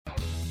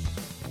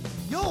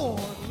You're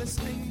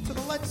listening to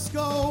the Let's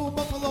Go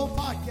Buffalo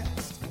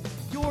podcast,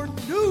 your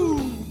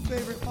new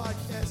favorite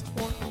podcast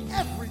for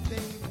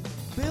everything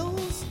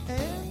Bills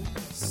and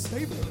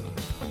Sabres.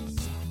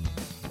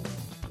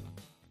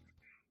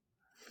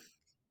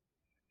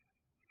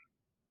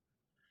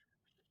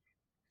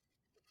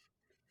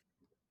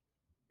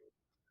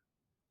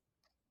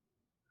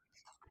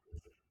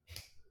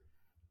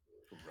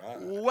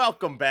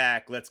 Welcome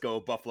back, Let's Go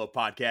Buffalo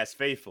podcast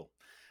faithful.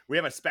 We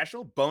have a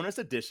special bonus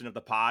edition of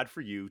the pod for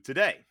you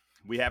today.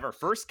 We have our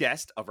first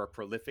guest of our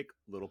prolific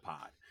little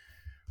pod.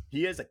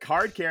 He is a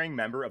card-carrying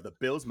member of the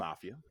Bills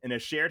Mafia and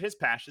has shared his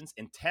passions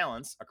and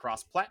talents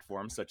across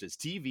platforms such as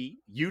TV,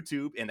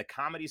 YouTube, and the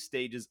comedy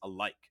stages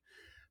alike.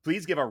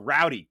 Please give a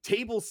rowdy,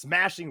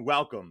 table-smashing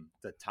welcome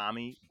to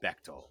Tommy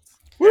Bechtold.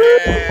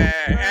 Hey.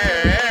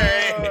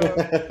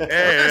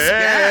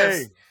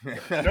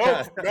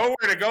 Nowhere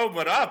to go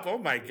but up. Oh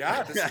my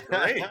God, this is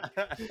great.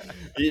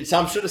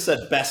 Tom should have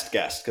said best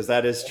guest because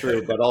that is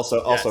true, but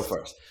also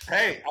first.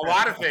 Hey, a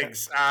lot of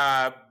things.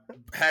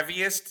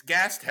 Heaviest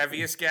guest,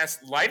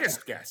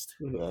 lightest guest.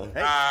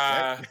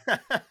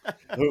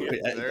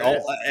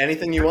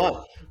 Anything you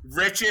want.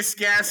 Richest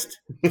guest,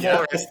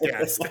 poorest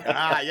guest.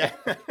 Yeah.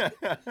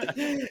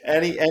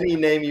 Any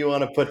name you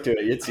want to put to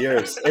it, it's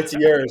yours. It's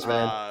yours,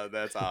 man.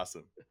 That's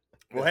awesome.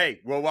 Well, hey,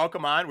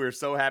 welcome on. We're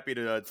so happy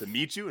to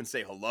meet you and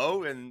say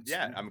hello. And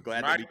yeah, I'm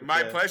glad.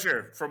 My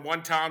pleasure. From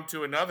one Tom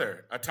to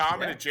another, a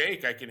Tom and a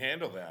Jake. I can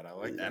handle that. I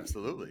like that.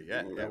 Absolutely.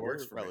 Yeah, that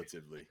works for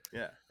relatively. Me.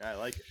 Yeah, I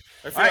like it.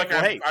 I feel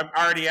I'm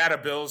already at a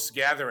Bills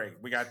gathering.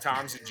 We got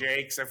Toms and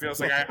Jakes. I feel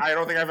like I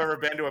don't think I've ever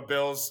been to a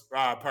Bills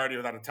party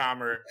without a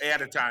Tom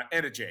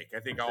and a Jake. I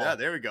think yeah,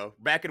 there we go.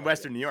 Back in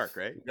Western New York,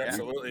 right?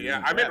 Absolutely.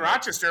 Yeah, I'm in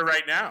Rochester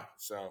right now.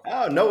 So.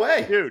 Oh, no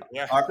way, dude.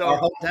 Yeah. Our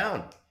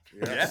hometown.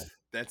 Yes. Yeah,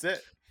 that's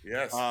it.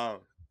 Yes.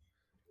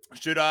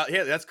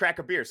 Let's crack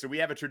a beer. So we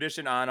have a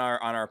tradition on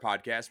our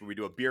podcast where we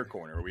do a beer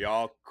corner where we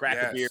all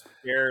crack a beer,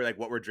 share like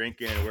what we're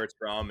drinking and where it's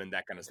from and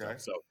that kind of stuff.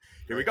 So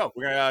here we go.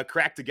 We're gonna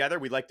crack together.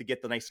 We'd like to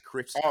get the nice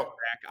crisp crack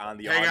on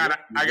the. Hang on,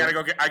 I gotta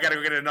go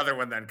get another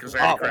one then because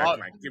I cracked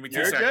mine. Give me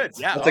 2 seconds. Good.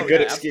 Yeah, that's a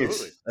good excuse.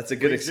 Absolutely. That's a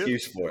good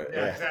excuse for it.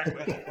 Yeah,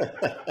 exactly.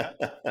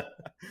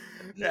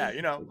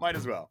 Yeah, might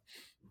as well.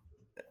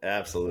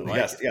 Absolutely.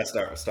 Yes,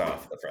 start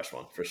off with the fresh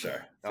one for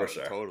sure. For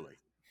sure. Totally.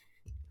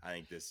 I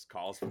think this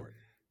calls for it.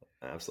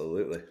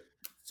 Absolutely.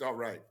 It's all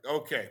right.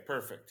 Okay,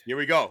 perfect. Here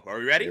we go. Are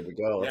we ready? Here we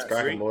go. Let's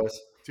crack them, boys.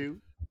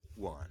 2,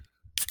 1.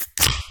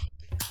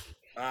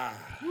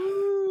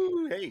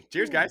 Woo. Hey,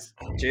 cheers, guys.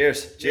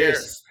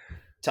 Cheers.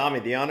 Tommy,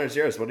 the honor is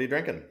yours. What are you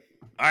drinking?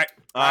 All right.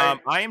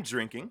 I am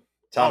drinking.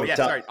 Tommy,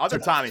 sorry. Other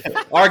Tommy.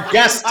 Our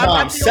guest,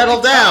 Tom.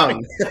 Settle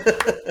down.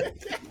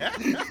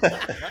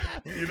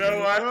 You know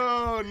what?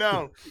 Oh,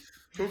 no.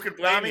 Who could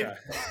blame you?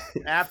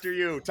 After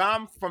you,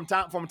 Tom. From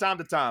Tom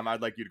to Tom,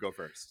 I'd like you to go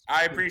first.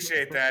 I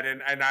appreciate that,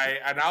 and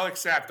I'll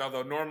accept.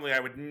 Although normally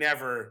I would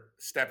never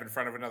step in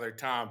front of another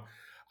Tom.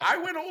 I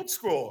went old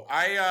school.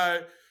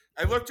 I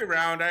looked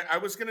around. I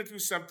was going to do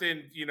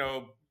something,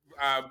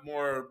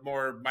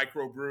 more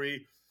microbrewery,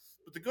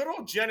 but the good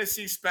old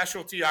Genesee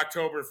Specialty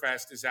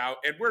Oktoberfest is out,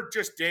 and we're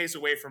just days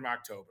away from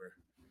October.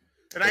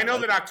 And I know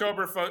that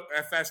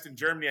Oktoberfest in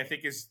Germany, I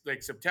think, is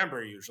like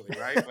September usually,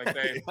 right? Like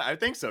I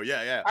think so.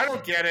 Yeah. I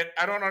don't get it.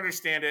 I don't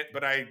understand it,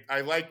 but I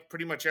like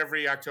pretty much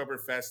every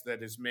Oktoberfest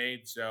that is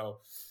made. So,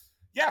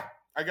 yeah,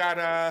 I got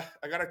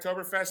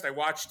Oktoberfest. I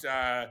watched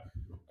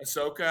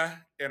Ahsoka,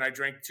 and I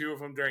drank 2 of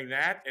them during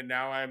that, and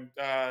now I'm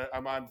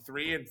on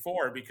 3 and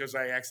 4 because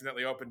I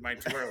accidentally opened mine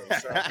too early.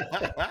 So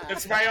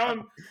it's my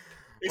own.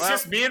 It's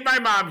just me and my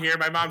mom here.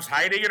 My mom's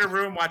hiding in her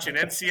room watching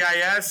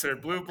NCIS or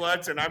Blue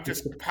Bloods, and I'm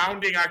just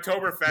pounding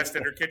Oktoberfest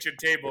at her kitchen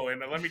table.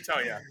 And let me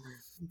tell you,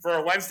 for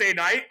a Wednesday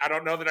night, I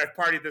don't know that I've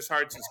partied this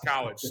hard since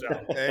college.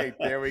 So hey,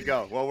 there we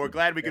go. Well, we're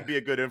glad we could be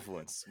a good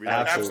influence.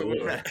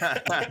 Absolutely.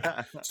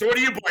 So what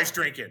are you boys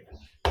drinking?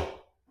 All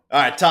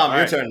right, Tom,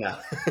 your turn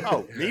now.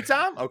 Oh, me,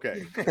 Tom?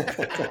 Okay. All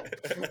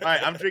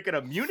right, I'm drinking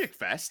a Munich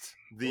Fest,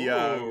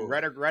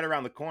 right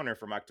around the corner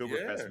from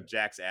Oktoberfest from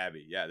Jack's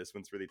Abbey. Yeah, this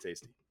one's really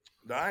tasty.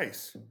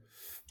 Nice.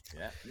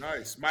 Yeah.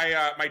 Nice.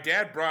 My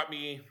dad brought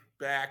me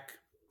back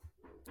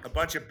a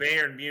bunch of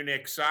Bayern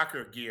Munich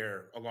soccer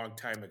gear a long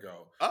time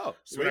ago. Oh,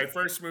 sweet. When I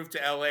first moved to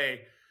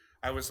LA,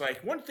 I was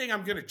like, one thing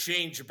I'm going to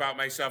change about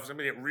myself is I'm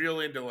going to get real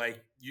into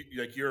like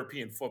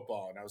European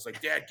football. And I was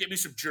like, Dad, get me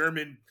some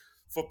German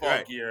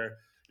football gear.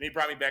 And he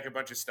brought me back a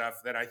bunch of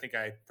stuff that I think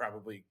I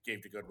probably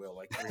gave to Goodwill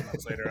like 3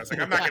 months later. I was like,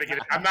 I'm not getting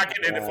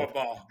into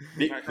football.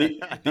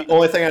 The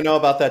only thing I know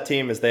about that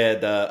team is they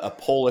had a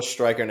Polish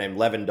striker named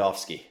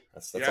Lewandowski.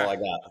 That's all I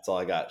got. That's all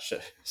I got.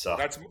 So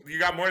you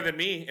got more than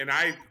me, and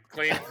I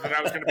claimed that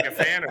I was going to be a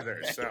fan of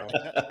theirs. So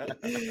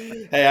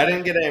hey, I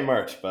didn't get any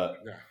merch, but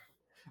all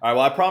right.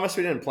 Well, I promise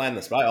we didn't plan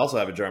this, but I also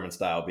have a German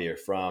style beer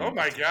from. Oh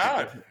my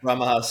God!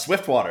 From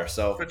Swiftwater.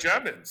 So the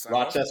Germans,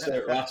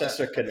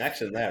 Rochester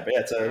connection there. But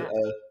yeah, it's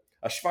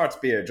a Schwarz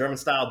beer, German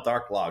style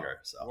dark lager.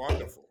 So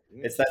wonderful.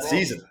 It's that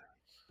season.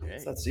 Hey,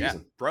 it's that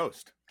season. Yeah,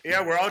 Prost.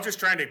 Yeah, we're all just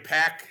trying to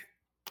pack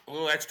a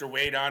little extra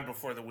weight on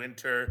before the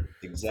winter.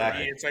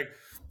 Exactly. For me, it's like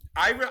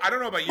I don't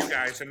know about you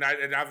guys, and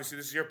obviously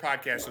this is your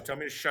podcast, so tell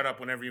me to shut up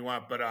whenever you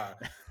want. But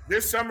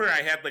this summer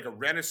I had like a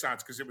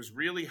renaissance because it was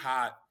really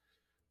hot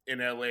in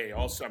LA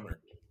all summer,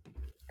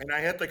 and I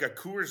had like a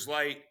Coors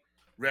Light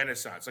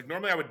renaissance. Like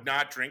normally I would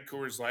not drink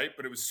Coors Light,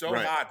 but it was so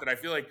Right. hot that I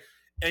feel like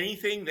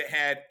anything that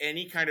had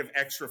any kind of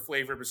extra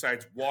flavor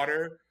besides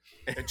water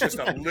and just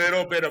a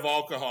little bit of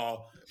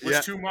alcohol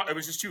was too much. It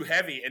was just too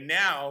heavy. And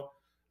now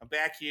I'm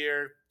back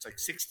here. It's like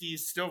 60s,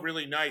 still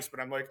really nice. But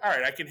I'm like, all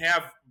right, I can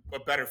have a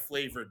better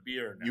flavored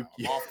beer now.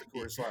 I'm off the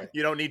Coors Light.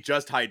 You don't need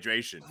just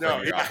hydration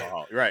from your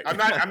alcohol. Right. I'm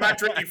not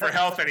drinking for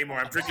health anymore.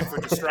 I'm drinking for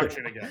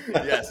destruction again.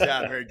 Yes.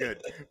 Yeah. Very good.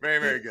 Very,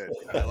 very good.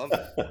 I love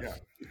that. Yeah.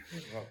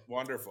 Well,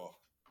 wonderful.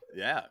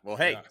 Yeah. Well,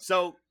 hey,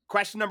 so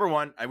question number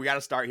one, we got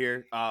to start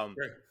here.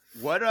 Great.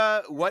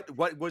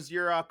 What was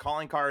your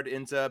calling card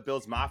into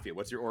Bill's Mafia?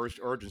 What's your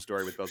origin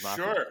story with Bill's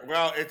Mafia? Sure.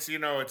 Well, it's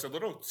it's a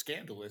little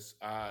scandalous,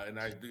 and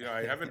I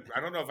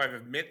don't know if I've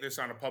admit this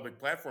on a public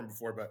platform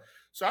before, but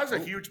so I was a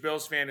huge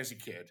Bills fan as a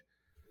kid.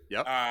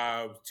 Yep.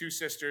 2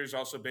 sisters,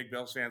 also big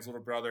Bills fans.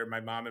 Little brother,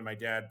 my mom and my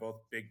dad, both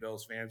big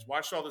Bills fans.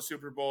 Watched all the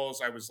Super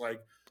Bowls. I was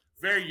like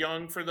very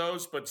young for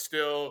those, but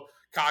still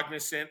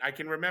cognizant. I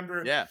can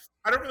remember. Yeah.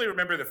 I don't really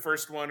remember the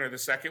first one or the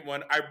second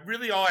one.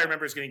 All I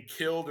remember is getting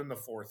killed in the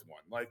fourth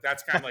one. Like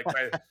that's kind of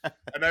like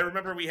and I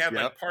remember we had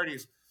like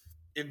parties.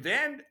 And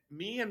then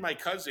me and my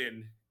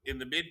cousin in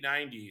the mid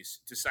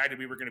 90s decided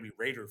we were going to be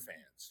Raider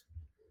fans.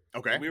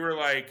 Okay. And we were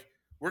like,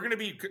 we're going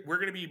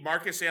to be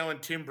Marcus Allen,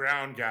 Tim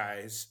Brown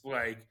guys.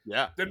 Like,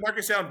 then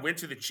Marcus Allen went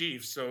to the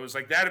Chiefs. So it was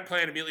like that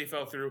plan immediately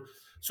fell through.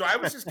 So I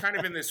was just kind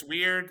of in this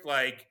weird,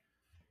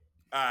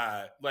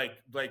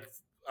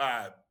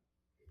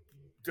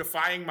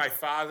 defying my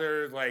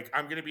father, like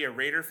I'm going to be a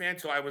Raider fan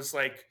till I was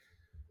like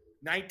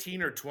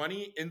 19 or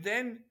 20. And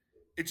then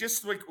it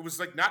just like, it was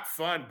like not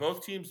fun.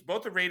 Both teams,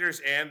 both the Raiders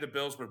and the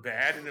Bills were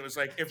bad. And it was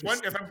like, if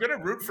I'm going to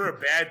root for a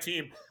bad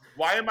team,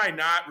 why am I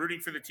not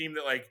rooting for the team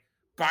that like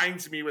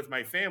binds me with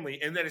my family?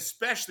 And then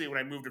especially when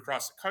I moved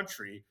across the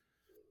country,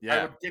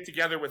 I would get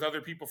together with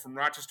other people from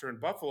Rochester and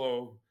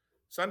Buffalo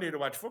Sunday to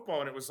watch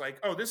football. And it was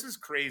like, oh, this is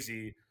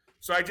crazy.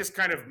 So I just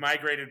kind of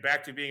migrated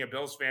back to being a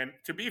Bills fan,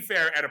 to be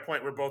fair, at a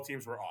point where both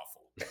teams were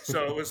awful.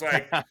 So it was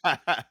like,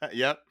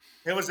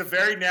 it was a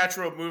very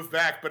natural move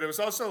back, but it was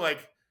also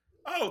like,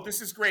 oh,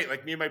 this is great.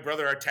 Like me and my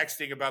brother are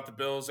texting about the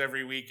Bills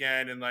every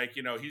weekend. And like,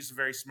 he's a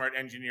very smart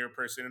engineer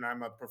person and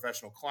I'm a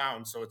professional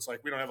clown. So it's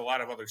like, we don't have a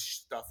lot of other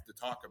stuff to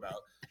talk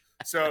about.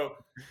 So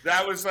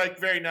that was like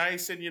very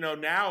nice. And,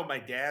 now my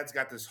dad's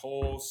got this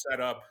whole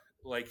setup,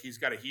 like he's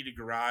got a heated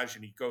garage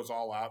and he goes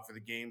all out for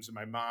the games. And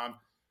my mom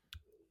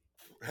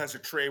has a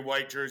Trey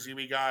White jersey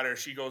we got her.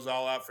 She goes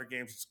all out for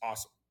games. It's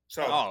awesome.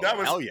 So that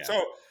was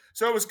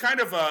so it was kind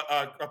of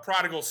a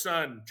prodigal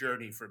son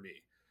journey for me.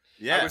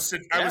 Yeah,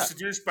 I was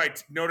seduced by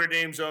Notre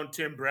Dame's own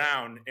Tim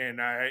Brown,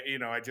 and I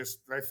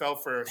fell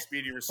for a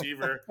speedy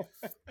receiver,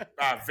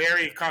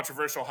 very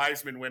controversial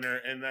Heisman winner,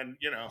 and then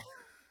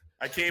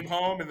I came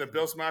home and the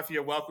Bills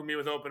Mafia welcomed me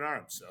with open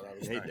arms. So that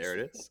was nice. There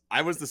it is.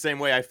 I was the same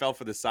way. I fell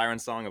for the siren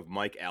song of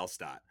Mike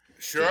Alstott.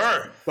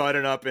 Sure.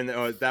 Button up, and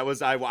that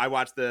was I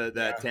watched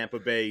the Tampa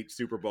Bay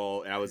Super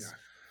Bowl, and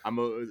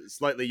I'm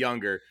slightly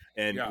younger,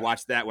 and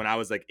watched that when I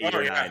was like 8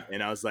 or 9,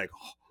 and I was like,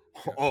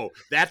 oh,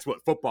 that's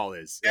what football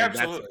is.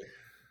 Absolutely.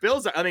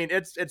 Bills. I mean,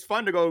 it's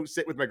fun to go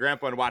sit with my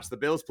grandpa and watch the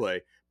Bills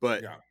play,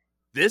 but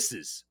this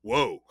is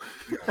whoa.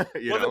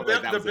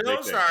 The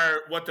Bills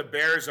are what the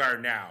Bears are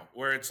now,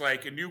 where it's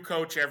like a new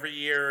coach every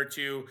year or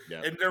two,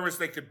 and there was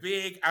like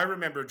I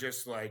remember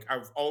just like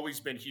I've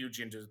always been huge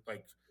into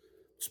like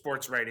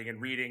sports writing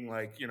and reading,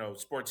 like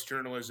sports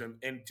journalism,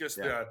 and just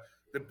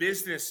the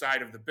business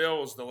side of the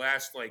Bills. The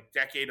last like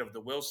decade of the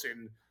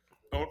Wilson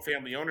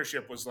family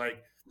ownership was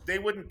like they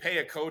wouldn't pay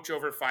a coach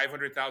over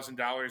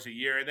 $500,000 a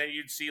year, and then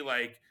you'd see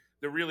like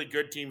the really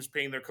good teams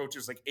paying their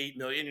coaches like $8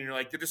 million, and you're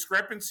like the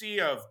discrepancy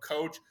of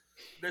coach.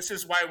 This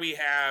is why we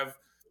have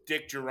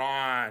Dick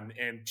Duran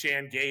and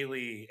Chan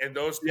Gailey, and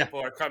those people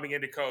are coming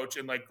into coach,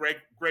 and like Greg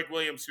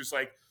Williams, who's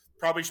like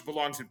probably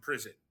belongs in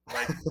prison.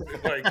 Like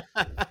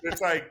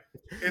it's like,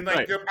 and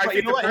like I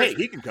think hey,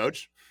 he can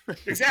coach.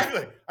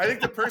 Exactly. I think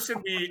the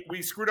person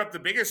we screwed up the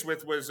biggest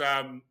with was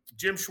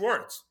Jim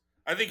Schwartz.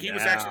 I think he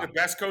was actually the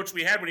best coach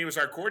we had when he was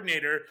our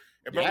coordinator,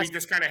 but we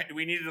just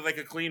we needed like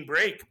a clean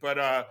break. But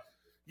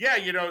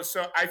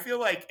so I feel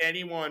like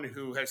anyone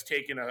who has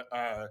taken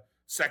a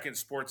second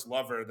sports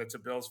lover that's a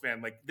Bills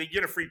fan, like they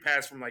get a free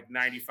pass from like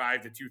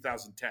 95 to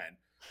 2010.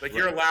 Like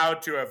you're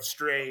allowed to have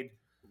strayed.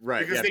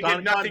 Right. Because they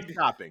did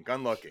nothing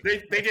unlucky.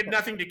 They did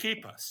nothing to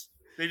keep us.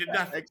 They did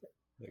nothing.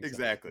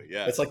 Exactly.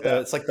 Yeah. It's like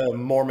the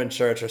Mormon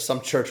church or some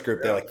church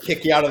group. They like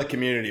kick you out of the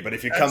community, but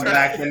if you come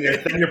back, then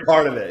you're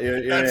part of it.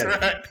 You're That's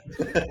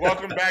right.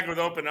 Welcome back with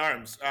open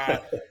arms.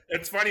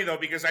 It's funny though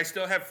because I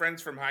still have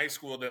friends from high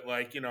school that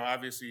like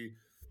obviously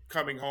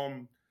coming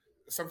home.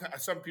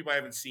 Some people I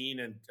haven't seen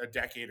in a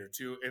decade or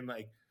two, and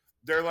like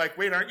they're like,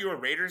 "Wait, aren't you a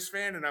Raiders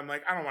fan?" And I'm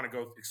like, "I don't want to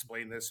go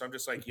explain this." So I'm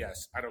just like,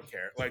 "Yes, I don't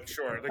care." Like,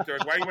 sure. Like, they're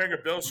like, "Why are you wearing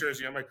a Bills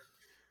jersey?" I'm like,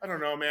 I don't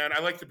know, man.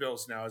 I like the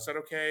Bills now. Is that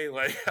okay?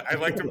 Like, I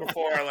liked them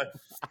before. I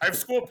have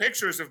school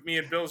pictures of me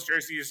in Bills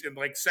jerseys in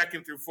like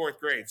 2nd through 4th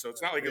grade, so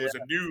it's not like it was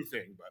a new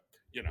thing. But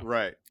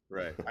Right.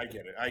 I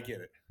get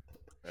it.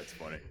 That's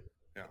funny.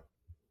 Yeah,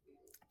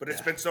 but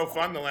it's been so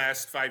fun the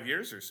last 5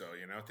 years or so.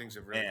 Things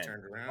have really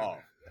turned around. Oh,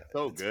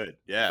 so good.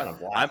 Yeah,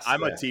 blast,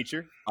 I'm a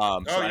teacher.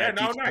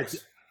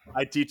 Nice.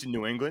 I teach in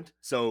New England,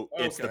 so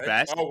it's the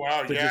best. Oh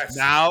wow, yes.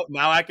 Now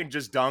I can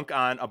just dunk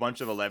on a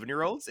bunch of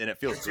 11-year-olds, and it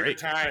feels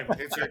great.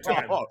 It's your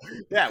time.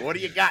 Yeah, what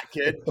do you got,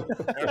 kid?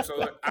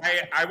 Absolutely.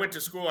 I went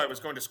to school. I was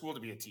going to school to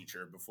be a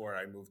teacher before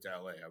I moved to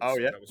LA.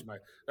 That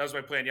was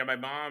my plan. Yeah, my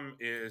mom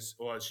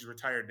she's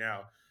retired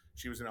now.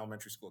 She was an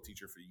elementary school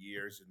teacher for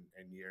years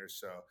and years.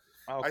 So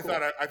cool. I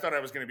thought I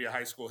was going to be a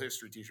high school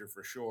history teacher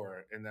for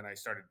sure. And then I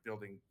started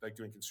doing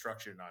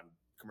construction on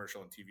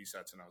commercial and TV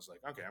sets, and I was like,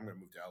 okay, I'm going to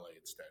move to LA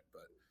instead.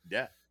 But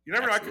yeah, you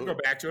never know. I could go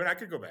back to it. I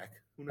could go back.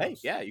 Who knows? Hey,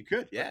 yeah, you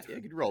could. Yeah,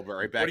 you could roll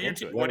right back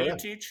into it. What do you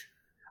teach?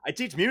 I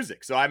teach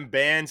music, so I'm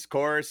bands,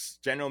 chorus,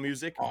 general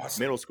music,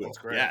 middle school. That's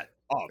great. Yeah.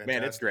 Oh Fantastic.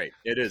 man, it's great.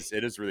 It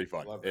is really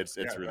fun. It's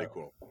really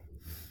cool.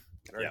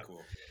 Very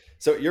cool.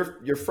 So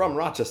you're from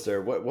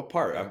Rochester. What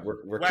part?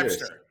 We're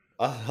Webster. curious.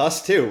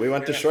 Us too. We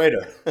went to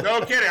Schrader.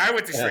 No kidding. I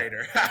went to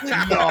Schrader.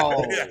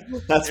 No,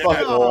 that's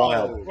fucking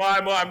wild.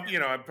 Well,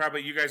 I'm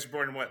probably. You guys were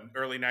born in what,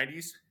 early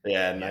 90s?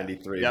 Yeah,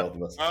 93. Yep. Both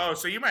of us. Oh,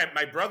 so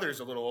my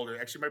brother's a little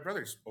older. Actually, my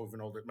brother's even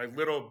older.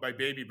 My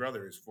baby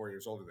brother is 4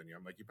 years older than you.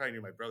 I'm like, you probably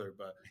knew my brother,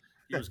 but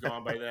he was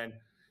gone by then.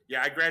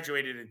 Yeah, I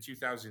graduated in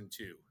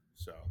 2002.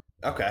 So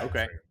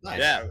okay. Nice.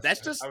 Yeah,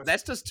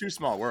 that's just too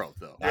small world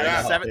though.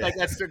 Yeah. That's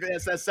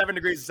 7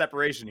 degrees of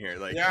separation here.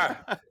 Like, yeah,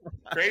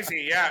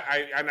 crazy. Yeah,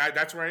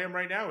 that's where I am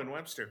right now in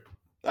Webster.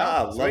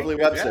 Lovely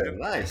Webster. Yeah.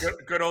 Nice.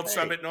 Good old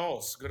Summit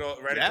Knolls. Good old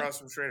across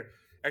from Schrader.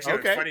 Actually,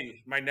 it's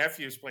funny. My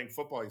nephew's playing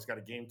football. He's got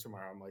a game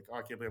tomorrow. I'm like, I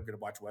can't believe I'm going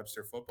to watch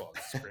Webster football.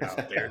 This is crazy.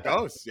 There it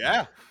goes.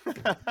 Yeah,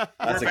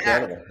 that's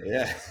incredible.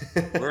 Yeah,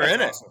 we're in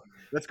it.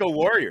 Let's go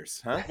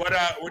Warriors, huh? What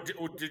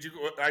did you?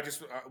 You guys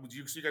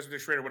went to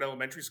Schrader. What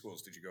elementary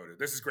schools did you go to?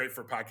 This is great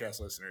for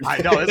podcast listeners. I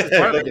know this is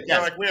perfect.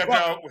 Yeah, like we have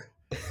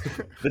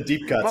the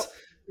deep cuts. Well,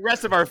 the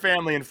rest of our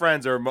family and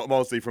friends are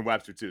mostly from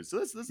Webster too, so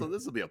this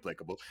will be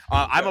applicable.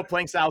 I'm a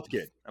Plank South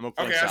kid. I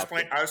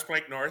was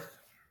Plank North.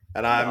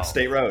 And I'm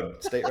State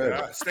Road. State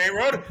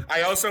Road.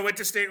 I also went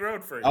to State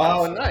Road for.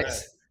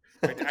 Nice.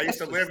 I used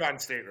to live on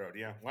State Road.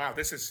 Yeah. Wow.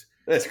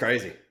 That's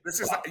crazy. This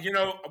is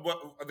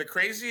what the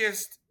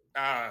craziest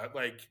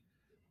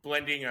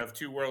blending of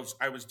two worlds.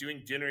 I was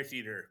doing dinner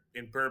theater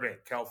in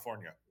Burbank,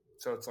 California.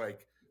 So it's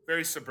like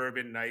very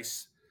suburban,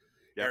 nice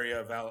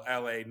area of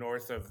LA,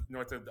 north of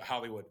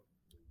Hollywood.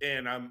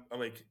 And I'm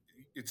like,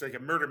 it's like a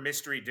murder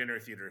mystery dinner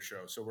theater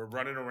show. So we're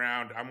running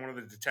around. I'm one of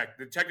the detectives.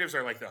 The detectives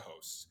are like the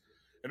hosts.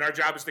 And our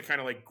job is to kind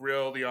of like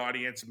grill the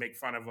audience and make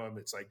fun of them.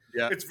 It's like,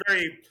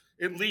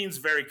 it leans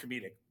very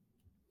comedic.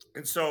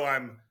 And so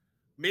I'm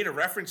made a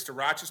reference to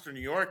Rochester,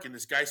 New York. And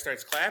this guy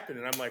starts clapping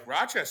and I'm like,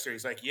 Rochester.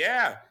 He's like,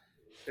 yeah.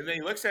 And then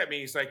he looks at me.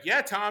 He's like,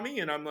 yeah, Tommy.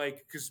 And I'm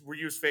like, because we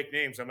use fake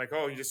names. I'm like,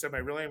 oh, you just said my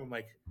real name. I'm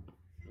like,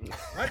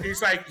 what?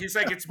 He's like,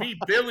 it's me,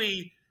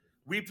 Billy.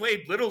 We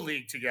played Little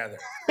League together.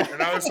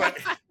 And I was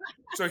like,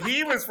 so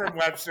he was from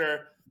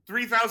Webster,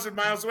 3,000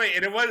 miles away.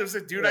 And it was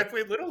a dude I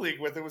played Little League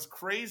with. It was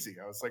crazy.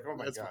 I was like, oh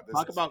my God.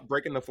 Talk about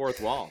breaking the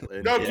fourth wall.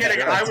 No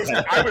kidding. I was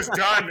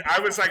done. I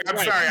was like, I'm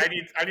sorry.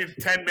 I need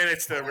 10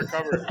 minutes to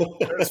recover.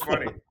 It was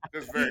funny. It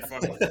was very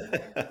funny.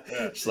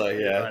 It's like,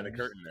 behind the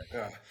curtain there.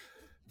 Yeah.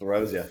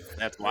 Throws you.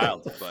 That's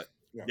wild, but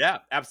yeah,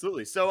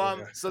 absolutely.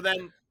 So so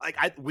then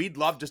we'd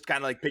love just kind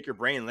of like pick your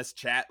brain. Let's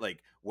chat. Like,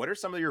 what are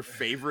some of your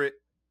favorite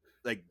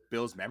like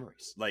Bills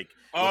memories? Like,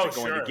 was it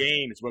going to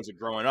games? Was it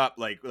growing up?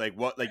 Like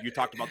what? Like you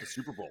talked about the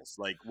Super Bowls.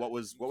 Like what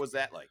was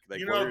that like? Like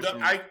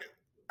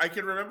I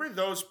can remember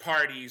those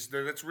parties.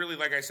 That's really,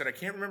 like I said, I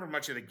can't remember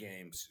much of the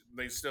games.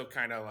 They still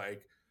kind of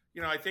like,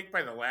 I think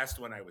by the last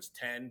one I was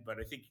 10, but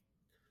I think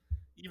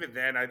even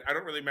then, I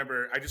don't really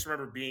remember. I just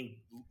remember being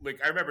like,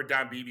 I remember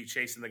Don Beebe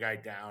chasing the guy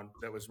down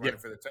that was running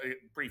for the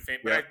pretty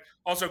famous. But I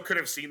also could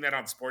have seen that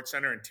on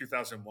SportsCenter in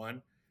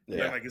 2001.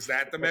 Yeah. Like, is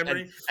that the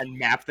memory? And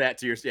map that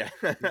to your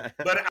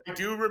But I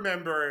do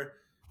remember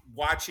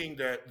watching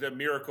the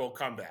Miracle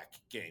comeback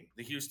game,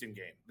 the Houston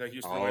game, the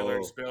Houston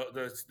Oilers,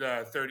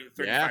 the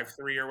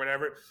 35-3 or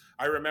whatever.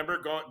 I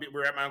remember we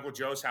were at my Uncle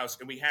Joe's house,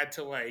 and we had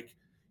to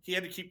he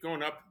had to keep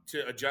going up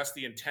to adjust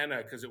the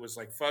antenna because it was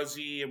like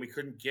fuzzy and we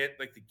couldn't get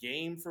like the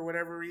game for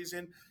whatever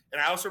reason. And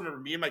I also remember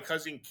me and my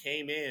cousin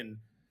came in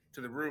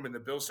to the room and the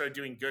Bills started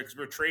doing good because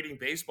we were trading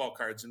baseball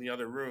cards in the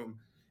other room.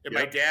 And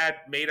my dad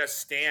made us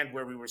stand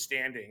where we were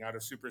standing out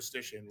of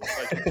superstition. It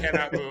was like, you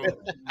cannot move.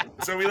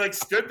 So we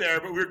stood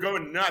there, but we were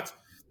going nuts.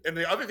 And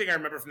the other thing I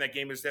remember from that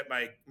game is that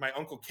my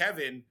Uncle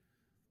Kevin,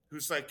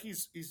 who's like,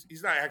 he's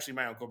not actually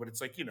my uncle, but it's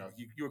like,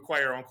 you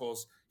acquire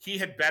uncles. He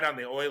had bet on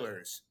the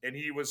Oilers and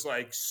he was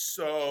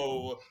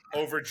so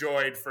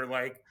overjoyed for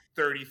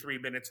 33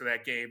 minutes of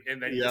that game.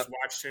 And then you just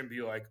watched him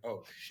be like,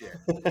 oh shit.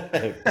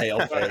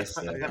 Pale face.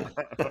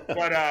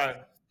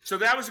 But so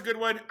that was a good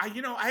one. I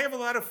have a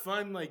lot of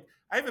fun.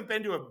 I haven't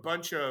been to a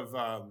bunch of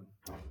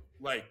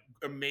like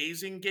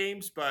amazing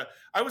games, but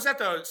I was at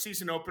the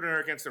season opener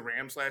against the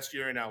Rams last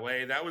year in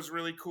LA. That was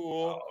really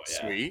cool. Oh, yeah.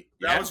 Sweet.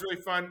 That Yeah. was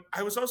really fun.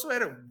 I was also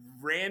at a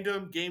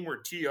random game where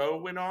T.O.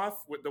 went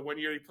off with the 1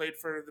 year he played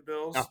for the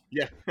Bills. Oh,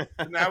 yeah.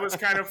 And that was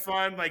kind of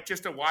fun, like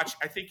just to watch.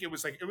 I think it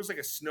was like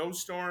a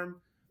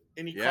snowstorm,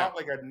 and he Yeah. caught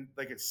like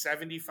a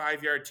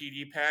 75-yard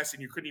TD pass,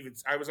 and you couldn't even.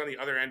 I was on the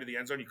other end of the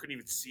end zone. You couldn't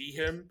even see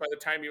him by the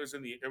time he was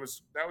in the. That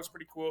was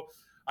pretty cool.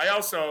 I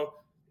also,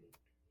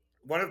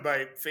 one of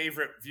my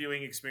favorite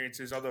viewing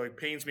experiences, although it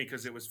pains me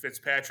because it was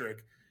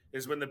Fitzpatrick,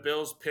 is when the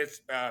Bills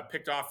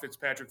picked off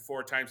Fitzpatrick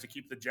 4 times to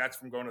keep the Jets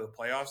from going to the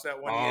playoffs that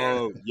one year.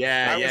 Oh,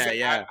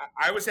 yeah.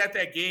 I was at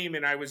that game,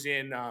 and I was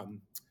in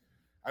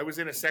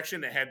a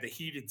section that had the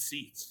heated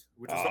seats,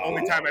 which was the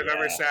only time I've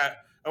ever sat.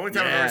 Only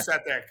time I've ever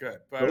sat that good.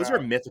 But Those are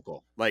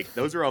mythnical. Like,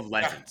 those are of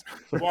legends.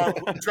 Well,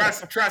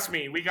 trust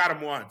me, we got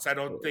them once. I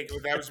don't think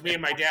that was me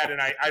and my dad,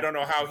 and I don't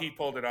know how he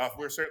pulled it off.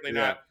 We're certainly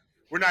not.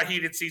 We're not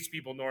heated seats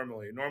people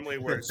normally. Normally,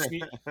 we're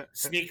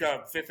sneak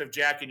a fifth of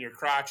Jack in your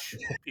crotch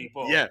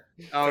people. Yeah.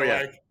 Oh, yeah.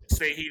 Like,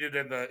 stay heated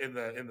in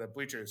the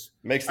bleachers.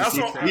 Makes the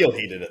seats feel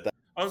heated at that.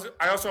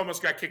 I also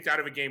almost got kicked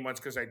out of a game once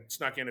because I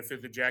snuck in a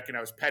fifth of Jack and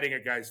I was petting a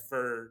guy's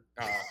fur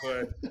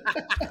hood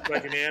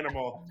like an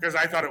animal because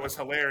I thought it was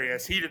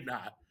hilarious. He did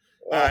not,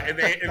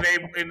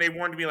 and they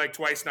warned me like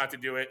twice not to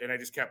do it, and I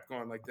just kept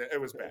going like that. It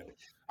was bad.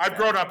 I've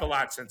grown up a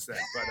lot since then,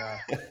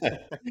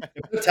 but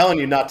I'm telling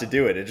you not to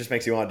do it. It just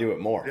makes you want to do it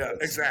more. yeah,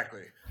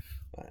 exactly.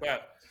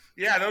 But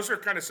yeah, those are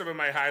kind of some of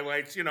my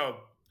highlights. You know,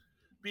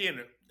 being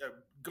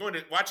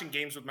watching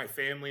games with my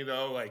family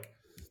though, like.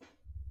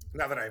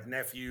 Now that I have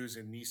nephews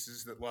and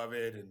nieces that love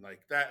it and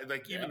like that,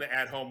 like even the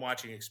at-home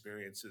watching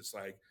experience is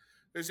like,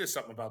 there's just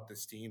something about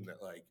this team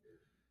that like,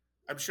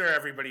 I'm sure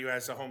everybody who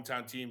has a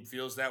hometown team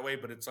feels that way,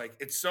 but it's like,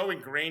 it's so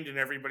ingrained in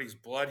everybody's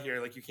blood here.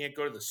 Like you can't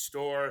go to the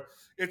store.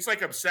 It's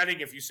like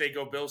upsetting if you say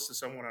go Bills to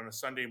someone on a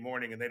Sunday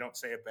morning and they don't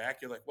say it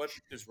back. You're like, what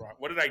is wrong?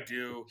 What did I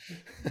do?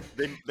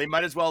 They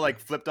might as well like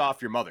flipped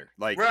off your mother.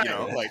 Like, right. You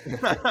know, like.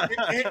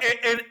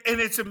 and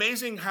it's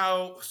amazing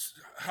how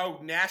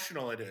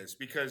national it is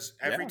because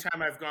every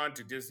time I've gone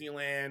to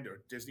Disneyland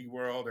or Disney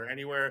World or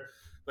anywhere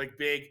like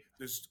big,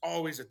 there's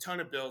always a ton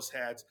of Bills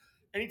hats.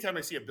 Anytime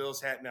I see a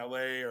Bills hat in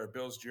LA or a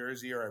Bills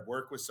jersey, or I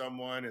work with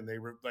someone and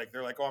they're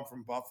like, oh, I'm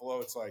from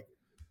Buffalo. It's like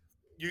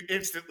you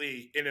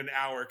instantly in an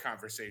hour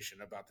conversation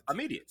about the team.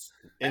 Immediate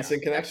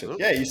instant connection.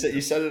 Absolutely. Yeah,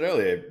 you said it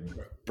earlier.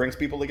 It brings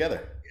people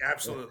together.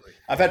 Absolutely.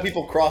 I've had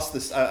people cross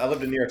this. I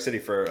lived in New York City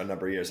for a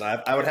number of years.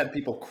 I would have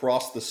people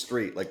cross the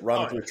street, like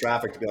run through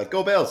traffic to be like,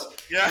 "Go Bills!"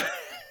 Yeah,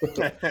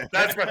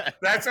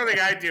 that's something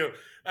I do,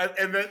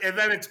 and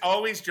then it's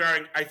always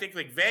jarring. I think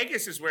like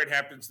Vegas is where it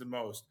happens the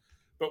most.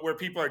 But where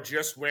people are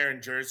just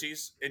wearing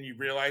jerseys and you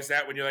realize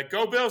that when you're like,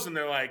 go Bills, and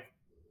they're like,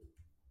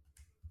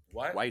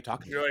 what? Why are you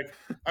talking? You're like,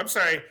 I'm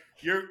sorry,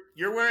 you're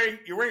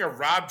wearing a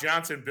Rob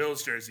Johnson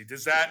Bills jersey.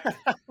 Does that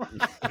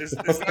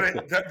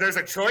there's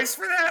a choice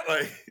for that?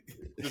 Like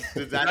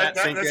does that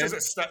sink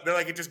in? They're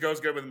like, it just goes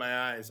good with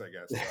my eyes, I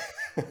guess.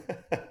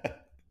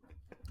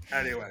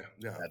 Anyway,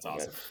 yeah. That's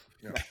awesome.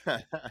 Yeah.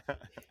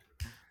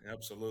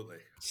 Absolutely.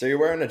 So you're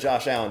wearing a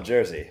Josh Allen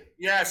jersey.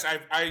 Yes,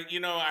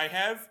 I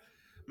have.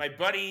 My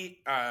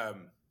buddy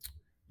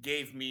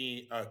gave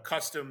me a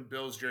custom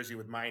Bills jersey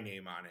with my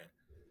name on it.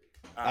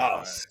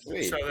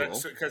 Sweet. So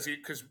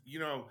because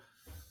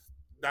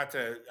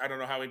I don't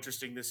know how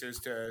interesting this is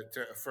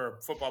for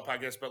a football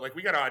podcast, but like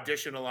we got to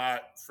audition a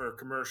lot for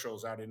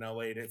commercials out in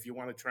LA if you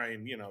want to try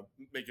and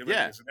make your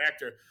living as an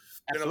actor.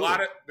 And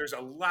there's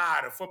a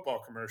lot of football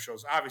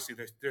commercials. Obviously,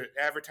 the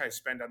advertised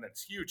spend on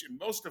that's huge, and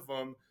most of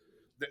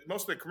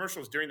the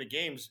commercials during the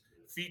games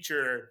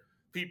feature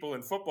people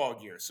in football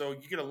gear. So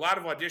you get a lot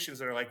of auditions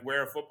that are like,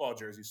 wear a football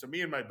jersey. So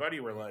me and my buddy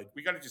were like,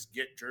 we got to just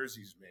get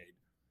jerseys made.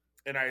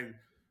 And I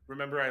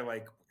remember I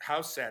like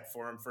house sat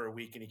for him for a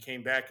week and he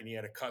came back and he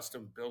had a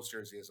custom Bills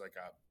jersey as like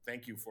a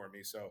thank you for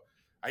me. So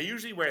I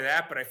usually wear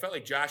that, but I felt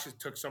like Josh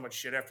took so much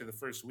shit after the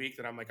first week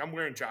that I'm like, I'm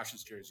wearing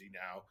Josh's jersey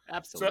now.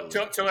 Absolutely.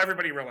 So till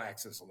everybody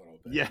relaxes a little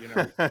bit. Yeah.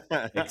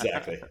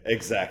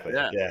 Exactly.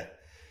 Yeah.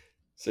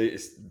 So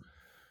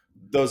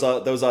those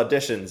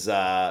auditions,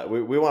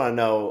 we want to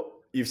know,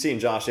 you've seen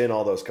Josh in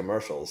all those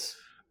commercials.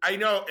 I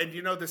know. And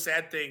the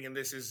sad thing, and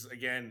this is,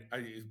 again,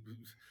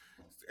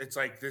 it's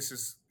like this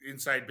is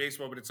inside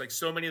baseball, but it's like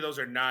so many of those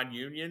are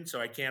non-union,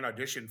 so I can't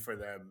audition for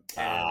them.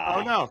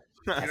 Oh, no.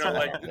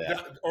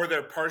 Or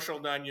they're partial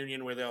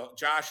non-union where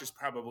Josh is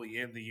probably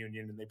in the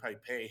union and they probably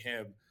pay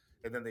him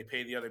and then they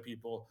pay the other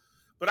people.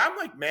 But I'm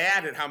like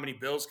mad at how many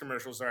Bills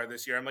commercials are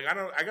this year. I'm like, I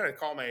got to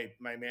call my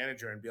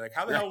manager and be like,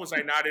 how the hell was I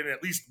not in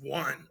at least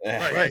one?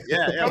 Like, right.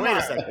 Yeah. Wait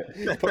a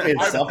second. Put me in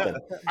something.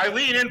 I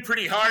lean in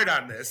pretty hard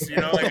on this,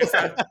 like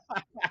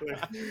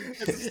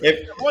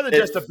it's more than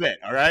just a bit.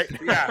 All right.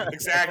 Yeah,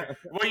 exactly.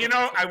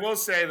 Well, I will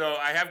say though,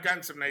 I have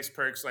gotten some nice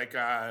perks. Like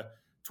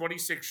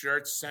 26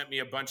 Shirts sent me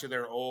a bunch of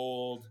their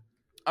old.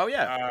 Oh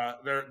yeah.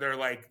 They're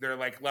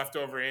like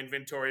leftover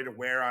inventory to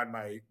wear on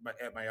my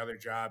at my other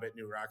job at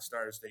New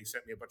Rockstars. They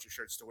sent me a bunch of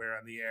shirts to wear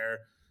on the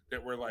air.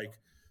 that were like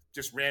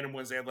just random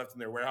ones they had left in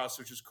their warehouse,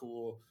 which is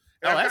cool.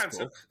 Oh, that's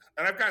gotten cool.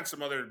 I've gotten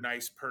some other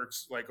nice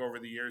perks like over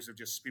the years of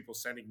just people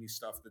sending me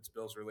stuff that's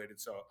Bills related.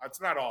 So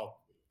it's not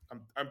all.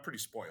 I'm pretty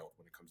spoiled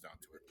when it comes down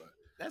to it, but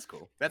that's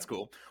cool. That's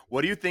cool.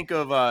 What do you think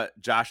of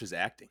Josh's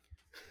acting?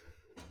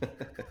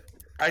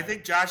 I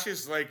think Josh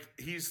is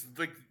he's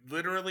like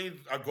literally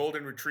a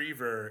golden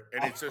retriever,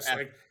 and it's just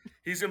like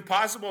he's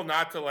impossible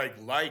not to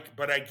like.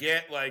 But I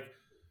get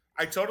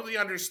I totally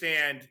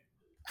understand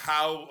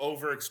how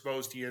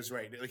overexposed he is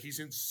right now. Like he's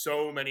in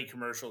so many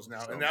commercials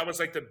now, and that was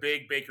like the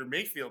big Baker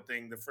Mayfield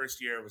thing. The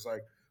first year it was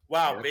like,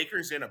 wow,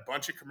 Baker's in a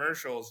bunch of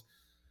commercials,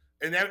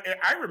 and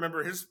I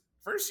remember his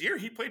first year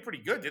he played pretty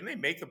good. Didn't they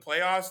make the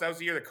playoffs? That was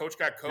the year the coach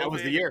got COVID. That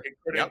was the year.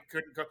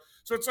 Couldn't go.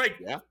 So it's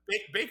like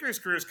Baker's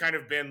career has kind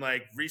of been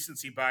like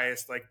recency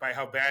biased, like by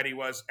how bad he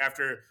was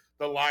after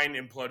the line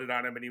imploded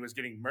on him and he was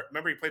getting.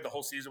 Remember, he played the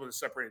whole season with a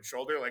separated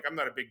shoulder. Like, I'm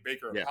not a big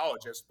Baker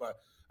apologist, but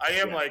I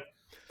am like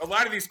a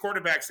lot of these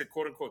quarterbacks that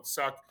quote unquote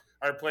suck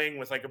are playing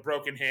with like a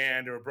broken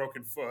hand or a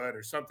broken foot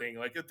or something.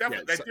 Like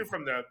that dude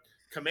from the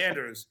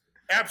Commanders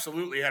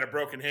absolutely had a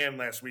broken hand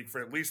last week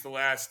for at least the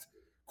last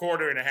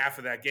quarter and a half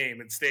of that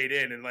game and stayed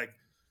in. And like,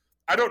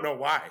 I don't know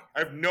why. I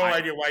have no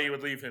idea why you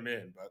would leave him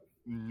in, but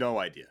no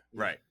idea.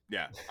 Right.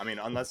 Yeah. I mean,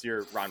 unless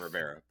you're Ron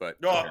Rivera,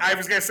 but no, I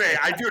was going to say,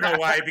 I do know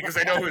why, because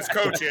I know who his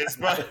coach is,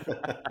 but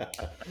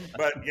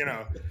you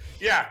know,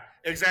 yeah,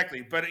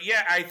 exactly. But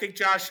yeah, I think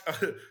Josh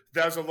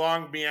does a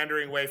long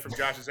meandering way from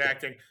Josh's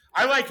acting.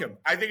 I like him.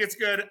 I think it's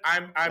good.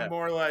 I'm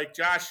more like,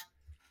 Josh,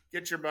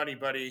 get your money,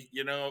 buddy.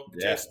 You know,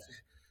 just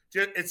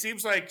it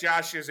seems like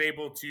Josh is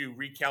able to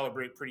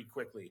recalibrate pretty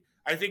quickly.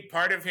 I think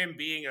part of him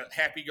being a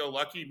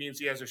happy-go-lucky means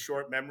he has a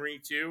short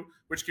memory too,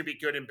 which can be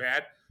good and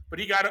bad. But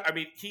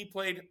he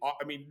played.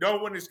 I mean, no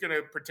one is going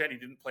to pretend he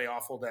didn't play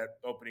awful that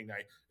opening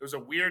night. It was a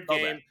weird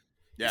game.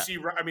 Yeah. You see,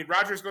 I mean,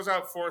 Rodgers goes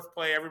out fourth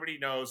play. Everybody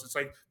knows. It's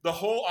like the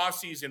whole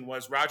offseason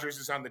was Rodgers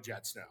is on the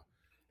Jets now.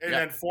 And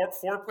then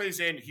four plays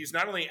in, he's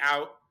not only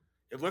out,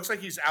 it looks like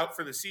he's out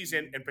for the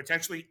season and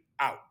potentially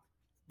out.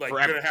 Like, you're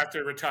going to have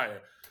to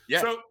retire.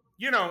 Yeah. So,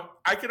 you know,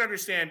 I could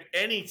understand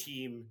any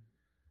team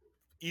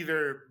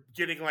either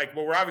getting like,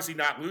 well, we're obviously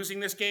not losing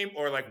this game,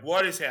 or like,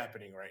 what is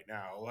happening right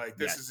now? Like,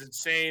 this is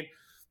insane.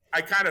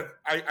 I kind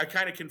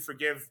of can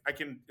forgive.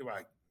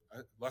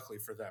 Luckily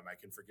for them, I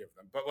can forgive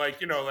them. But like,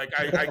 you know, like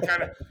I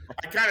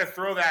kind of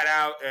throw that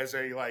out as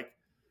a like,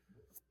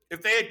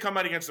 if they had come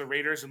out against the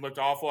Raiders and looked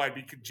awful, I'd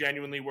be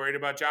genuinely worried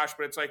about Josh.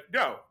 But it's like,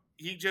 no,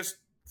 he just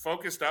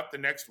focused up the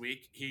next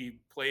week. He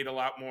played a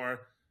lot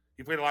more.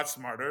 He played a lot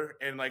smarter,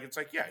 and like it's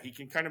like, yeah, he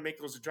can kind of make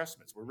those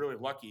adjustments. We're really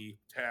lucky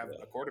to have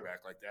a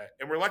quarterback like that,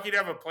 and we're lucky to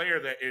have a player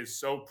that is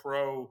so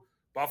pro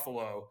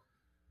Buffalo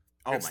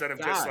instead of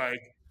just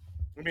like,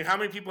 I mean, how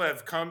many people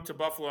have come to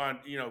Buffalo on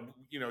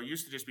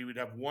used to just be we'd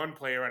have one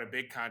player on a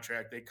big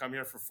contract. They'd come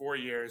here for 4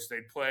 years.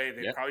 They'd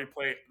probably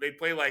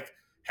play like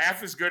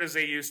half as good as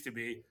they used to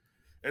be,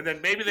 and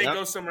then maybe they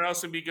go somewhere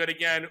else and be good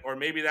again, or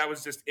maybe that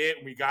was just it.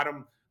 And we got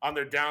them on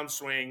their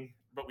downswing,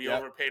 but we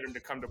overpaid him to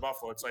come to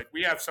Buffalo. It's like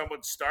we have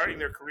someone starting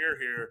their career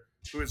here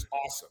who is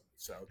awesome.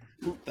 So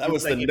that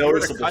was like, the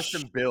noticeable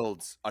custom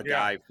builds a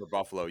guy for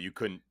Buffalo. You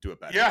couldn't do it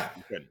better. Yeah,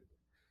 you couldn't.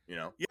 You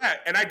know? Yeah,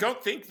 and I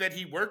don't think that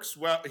he works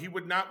well. He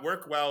would not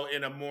work well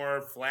in a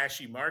more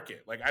flashy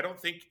market. Like, I don't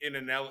think in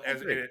an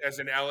as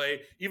an LA,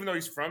 even though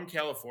he's from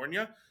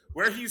California,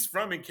 where he's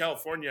from in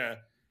California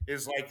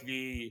is like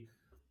the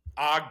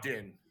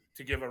Ogden,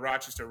 to give a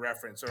Rochester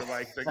reference, or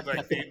like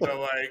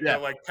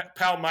the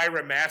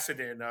Palmyra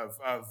Macedon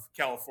of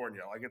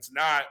California. Like, it's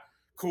not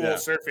cool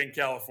surfing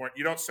California.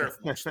 You don't surf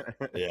much there.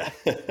 Yeah.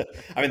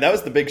 I mean, that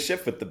was the big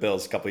shift with the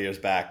Bills a couple years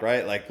back,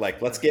 right?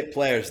 Like let's get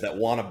players that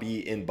want to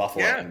be in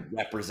Buffalo and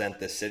represent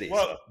this city.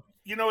 Well,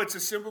 you know, it's a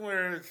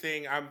similar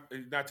thing. I'm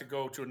not to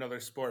go to another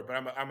sport, but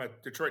I'm a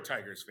Detroit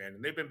Tigers fan,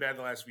 and they've been bad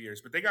the last few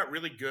years, but they got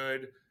really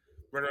good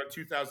right around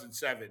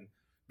 2007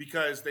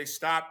 because they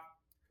stopped.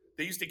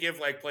 They used to give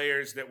like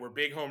players that were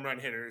big home run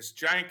hitters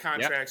giant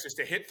contracts just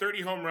to hit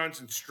 30 home runs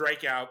and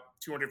strike out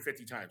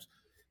 250 times.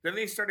 Then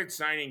they started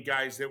signing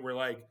guys that were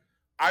like,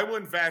 I will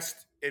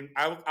invest and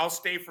I'll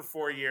stay for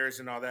 4 years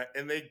and all that.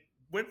 And they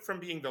went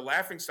from being the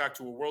laughingstock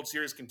to a World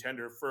Series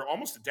contender for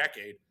almost a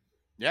decade.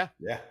 Yeah.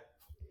 Yeah.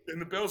 And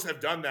the Bills have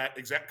done that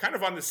kind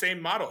of on the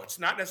same model. It's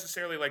not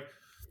necessarily like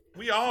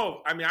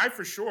I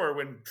for sure,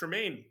 when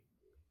Tremaine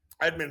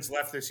Edmonds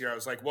left this year, I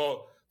was like,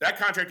 well, that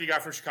contract he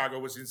got from Chicago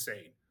was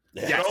insane.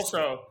 Yes. But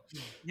also,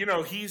 you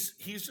know, he's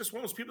just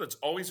one of those people that's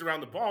always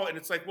around the ball. And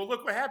it's like, well,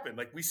 look what happened.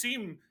 Like, we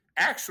seem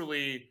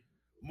actually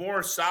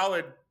more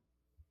solid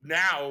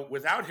now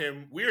without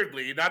him,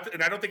 weirdly. And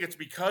I don't think it's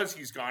because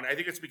he's gone. I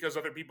think it's because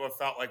other people have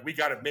felt like we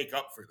got to make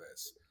up for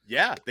this.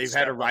 Yeah, they've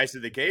had to rise to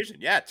the occasion.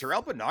 Yeah,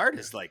 Terrell Bernard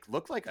has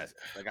looked like an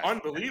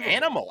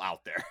animal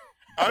out there.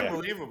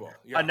 Unbelievable.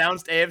 Yeah.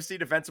 Announced AFC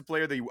Defensive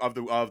Player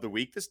of the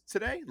week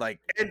today. Like,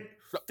 and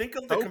think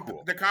of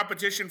the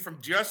competition from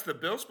just the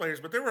Bills players,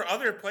 but there were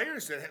other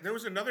players there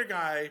was another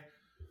guy,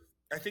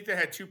 I think, that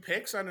had 2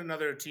 picks on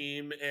another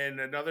team, and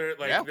another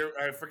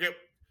I forget.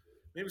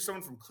 maybe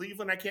someone from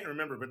Cleveland. I can't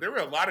remember, but there were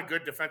a lot of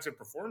good defensive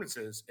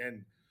performances.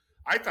 And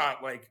I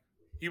thought like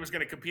he was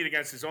going to compete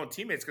against his own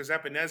teammates because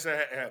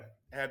Epineza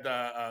had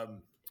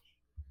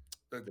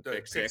the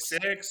pick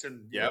six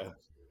and Yep.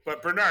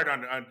 But Bernard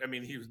I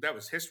mean that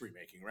was history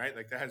making, right?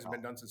 Like that hasn't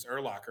been done since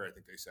Urlacher, I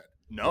think they said.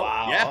 No,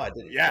 wow,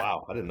 yeah,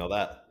 wow, I didn't know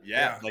that.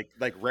 Yeah,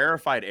 like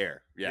rarefied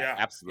air. Yeah,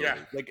 absolutely.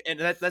 Yeah. Like, and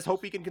let's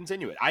hope he can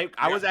continue it.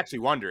 I was actually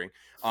wondering,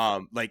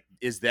 like,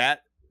 is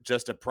that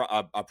just a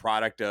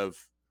product of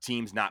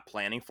teams not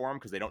planning for him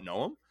because they don't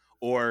know him,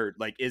 or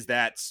like is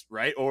that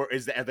right, or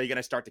are they going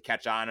to start to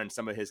catch on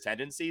some of his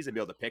tendencies and be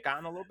able to pick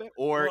on a little bit,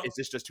 or is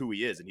this just who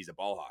he is and he's a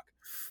ball hawk?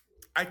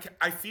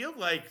 I feel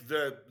like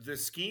the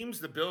schemes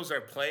the Bills are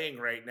playing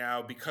right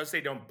now, because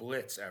they don't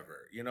blitz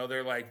ever. You know,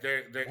 they're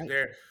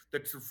the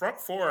front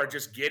four are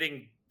just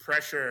getting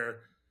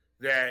pressure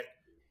that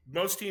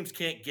most teams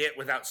can't get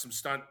without some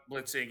stunt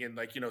blitzing and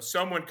like, you know,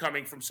 someone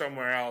coming from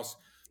somewhere else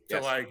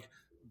to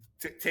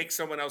take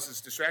someone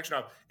else's distraction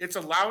off. It's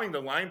allowing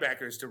the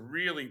linebackers to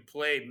really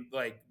play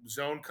like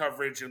zone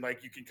coverage, and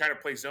like you can kind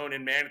of play zone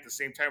and man at the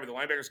same time where the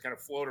linebackers kind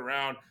of float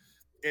around.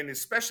 And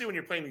especially when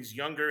you're playing these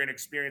younger,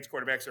 inexperienced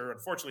quarterbacks, or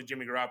unfortunately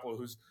Jimmy Garoppolo,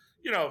 who's,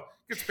 you know,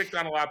 gets picked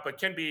on a lot, but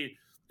can be,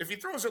 if he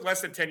throws it less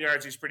than 10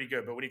 yards, he's pretty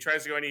good. But when he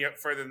tries to go any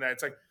further than that,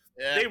 it's like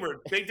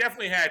they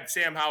definitely had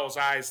Sam Howell's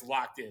eyes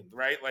locked in,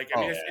 right? Like, I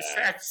mean,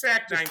 it's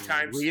sacked 9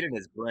 times. Reading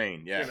his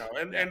brain, You know,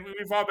 and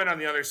we've all been on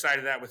the other side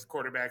of that with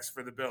quarterbacks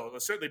for the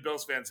Bills. Certainly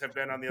Bills fans have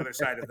been on the other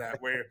side of that,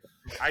 where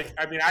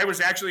I mean, I was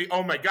actually,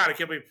 oh my God, I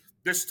can't believe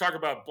this, talk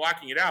about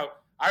blocking it out.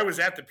 I was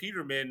at the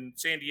Peterman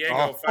San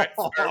Diego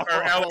or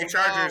LA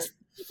Chargers.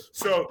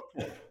 So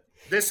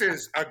this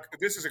is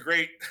a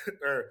great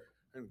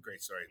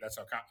story. That's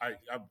how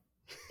I'm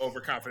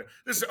overconfident.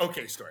 This is an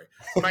okay story.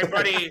 My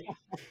buddy,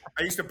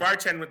 I used to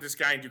bartend with this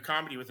guy and do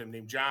comedy with him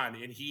named John,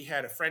 and he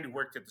had a friend who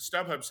worked at the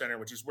StubHub Center,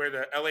 which is where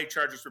the LA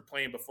Chargers were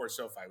playing before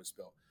SoFi was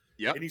built.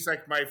 Yep. And he's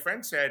like, my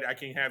friend said I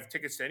can have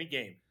tickets to any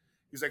game.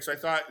 He's like, so I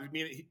thought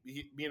me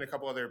and a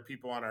couple other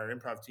people on our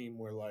improv team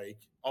were like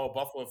all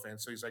Buffalo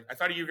fans. So he's like, I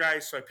thought of you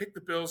guys. So I picked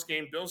the Bills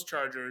game, Bills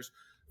Chargers,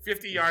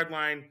 50-yard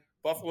line,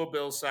 Buffalo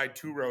Bills side,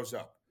 2 rows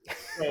up.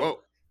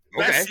 So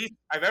best seat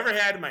I've ever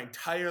had in my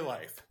entire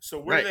life. So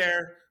we're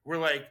there. We're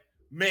like,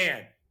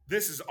 man,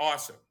 this is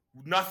awesome.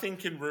 Nothing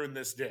can ruin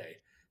this day.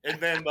 And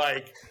then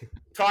like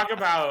talk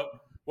about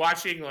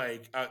watching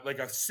like a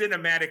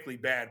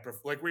cinematically bad,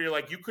 like where you're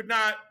like, you could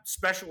not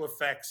special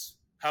effects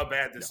how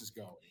bad this is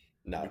going.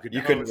 No,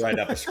 you couldn't write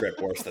up a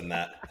script worse than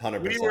that.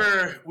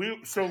 100%.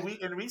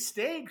 We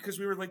stayed because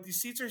we were like,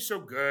 these seats are so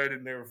good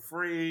and they're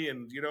free,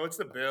 and you know it's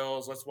the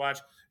Bills. Let's watch.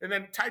 And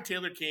then Ty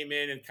Taylor came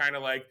in and kind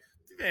of like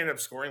they ended up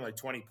scoring like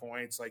 20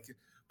 points. Like,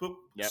 but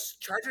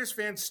Chargers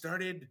fans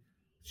started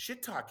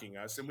shit talking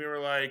us, and we were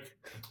like,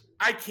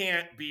 I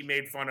can't be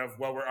made fun of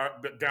while we're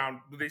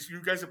down.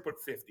 You guys have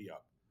put 50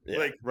 up. Yeah.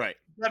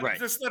 Like,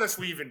 just let us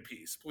leave in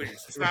peace,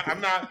 please. It's not.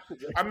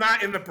 I'm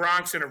not in the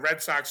Bronx in a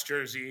Red Sox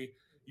jersey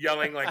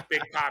yelling like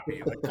Big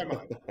Papi. Like, come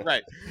on.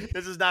 Right.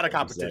 This is not a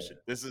competition.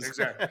 This is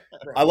exactly.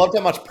 I loved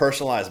how much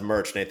personalized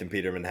merch Nathan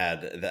Peterman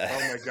had. Oh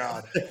my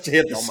God. He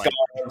had the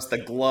scarves, the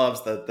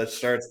gloves, the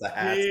shirts, the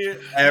hats,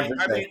 everything.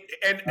 I mean,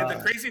 and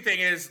the crazy thing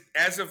is,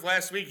 as of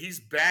last week, he's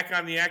back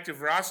on the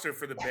active roster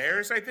for the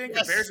Bears, I think.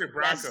 The Bears or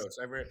Broncos.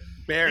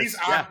 Bears.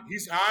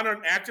 He's on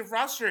an active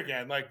roster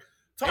again. Like,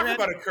 talk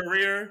about a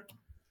career.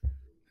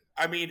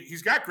 I mean,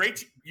 he's got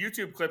great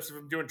YouTube clips of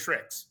him doing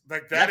tricks.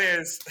 Like that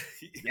is,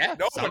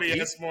 nobody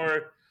has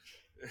more.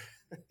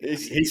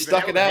 He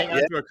stuck it out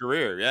to a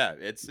career. Yeah,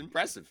 it's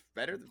impressive.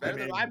 Better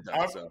than I've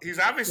done. So. He's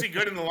obviously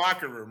good in the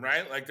locker room,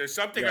 right? Like there's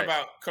something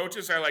about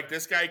coaches are like,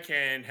 this guy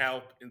can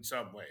help in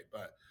some way.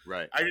 But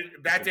I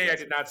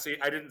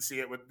didn't see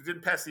it. It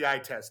didn't pass the eye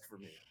test for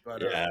me.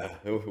 But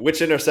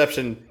which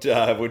interception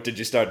did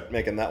you start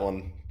making that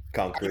one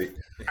concrete?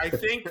 I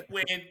think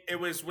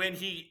when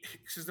he,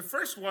 because the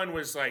first one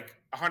was like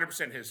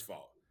 100% his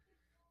fault.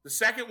 The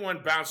second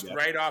one bounced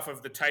right off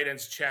of the tight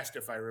end's chest,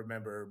 if I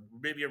remember,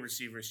 maybe a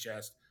receiver's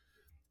chest.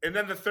 And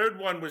then the third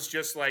one was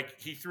just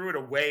like he threw it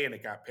away and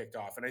it got picked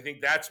off. And I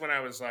think that's when I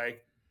was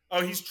like,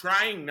 oh, he's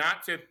trying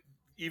not to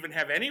even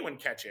have anyone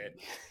catch it,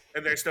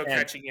 and they're still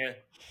catching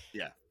it.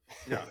 Yeah.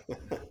 Yeah.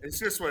 It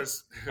just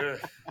was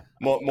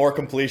more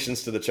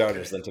completions to the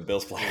Chargers than to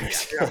Bills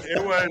players. Yeah,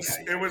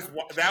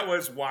 that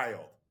was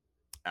wild.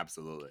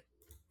 Absolutely.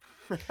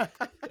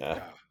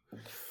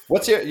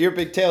 What's your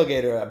big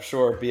tailgater? I'm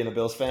sure, being a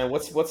Bills fan.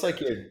 What's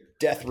like your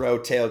death row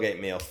tailgate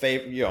meal?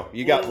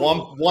 You got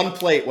one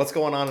plate. What's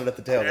going on at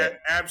the tailgate?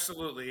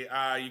 Absolutely.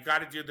 You got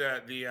to do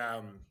the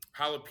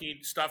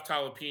jalapeno stuffed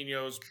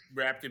jalapenos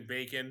wrapped in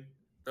bacon.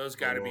 Those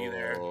got to be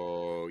there.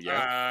 Oh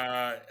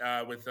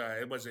yeah. With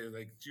it was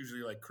like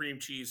usually like cream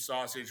cheese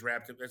sausage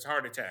wrapped in. It's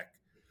heart attack.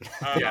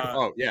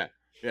 Yeah.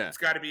 It's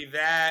got to be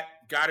that.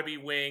 Got to be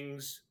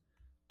wings.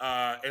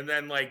 And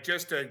then like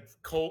just to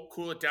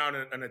cool it down,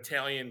 an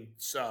Italian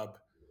sub,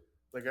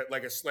 like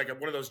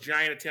one of those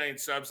giant Italian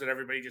subs that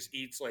everybody just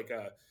eats like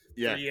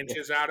 3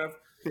 inches out of.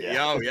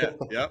 Yeah.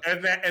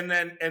 And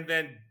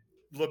then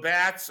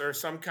Labatt's or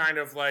some kind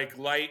of like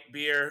light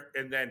beer,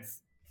 and then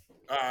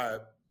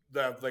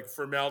the like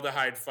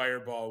formaldehyde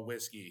Fireball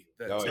whiskey.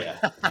 That's Oh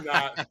yeah.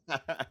 not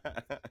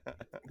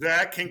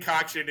that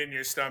concoction in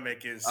your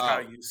stomach is how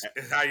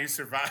you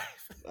survive.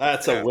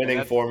 That's a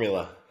winning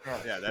formula.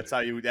 Yeah, that's how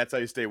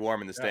you stay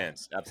warm in the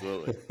stands.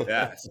 Absolutely.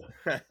 Yeah.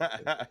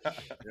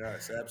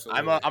 Yes,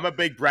 absolutely. I'm a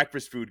big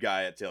breakfast food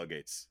guy at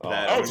tailgates.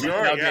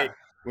 Sure.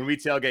 When we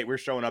tailgate, we're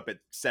showing up at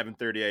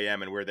 7:30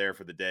 a.m. and we're there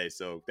for the day.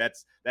 So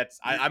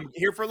I'm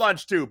here for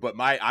lunch too, but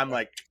I'm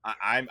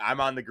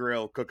on the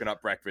grill cooking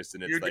up breakfast,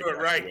 and it's You're like, doing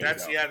right.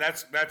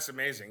 That's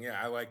amazing. Yeah,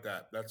 I like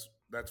that.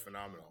 That's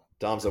phenomenal.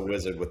 Dom's a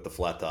wizard with the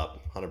flat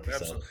top,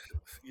 100%.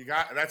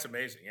 That's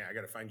amazing. Yeah, I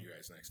got to find you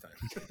guys next time.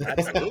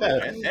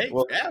 Absolutely. Hey,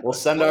 we'll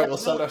send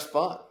our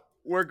spot.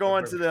 We're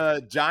going to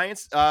the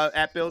Giants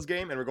at Bills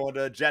game, and we're going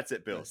to Jets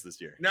at Bills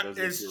this year. Now,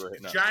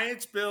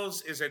 Giants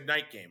Bills is a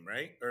night game,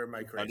 right? Or am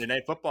I crazy? Monday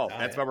Night Football.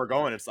 That's where we're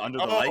going. It's under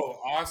the light. Oh,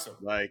 awesome!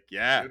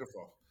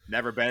 Beautiful.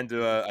 Never been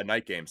to a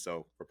night game,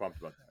 so we're pumped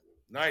about that.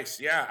 Nice.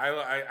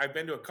 Yeah, I've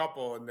been to a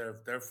couple, and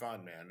they're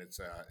fun, man.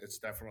 It's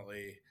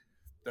definitely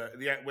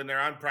when they're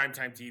on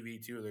primetime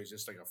TV too. There's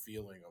just like a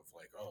feeling of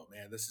like, oh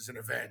man, this is an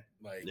event.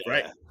 Like,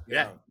 right?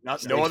 Yeah.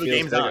 No other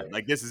games on.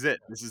 Like, this is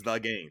it. This is the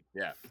game.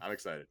 Yeah, I'm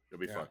excited.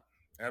 It'll be fun.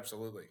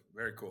 Absolutely.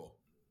 Very cool.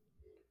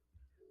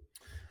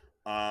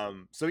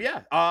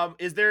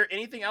 Is there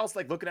anything else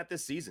like looking at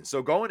this season?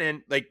 So going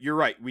in, like, you're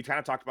right. We kind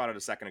of talked about it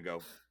a second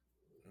ago.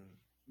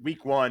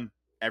 Week 1,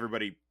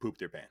 everybody pooped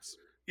their pants.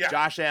 Yeah.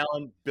 Josh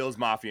Allen, Bills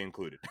Mafia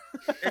included.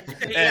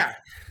 Yeah.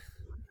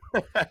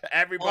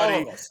 Everybody.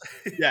 All of us.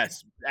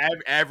 Yes.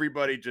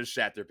 Everybody just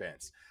shat their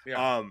pants.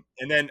 Yeah.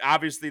 And then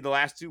obviously the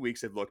last 2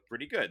 weeks have looked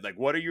pretty good. Like,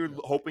 what are you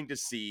hoping to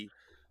see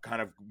kind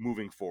of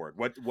moving forward?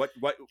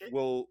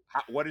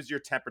 What is your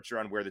temperature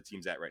on where the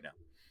team's at right now?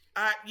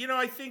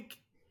 I think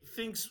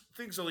things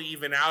will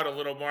even out a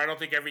little more. I don't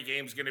think every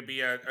game's going to be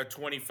a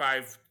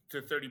 25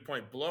 to 30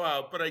 point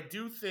blowout, but I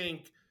do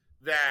think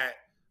that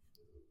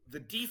the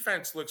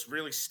defense looks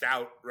really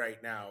stout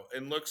right now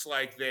and looks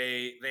like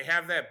they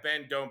have that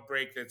bend don't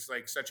break that's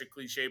like such a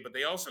cliche, but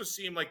they also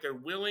seem like they're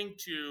willing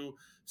to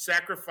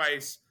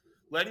sacrifice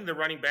letting the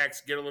running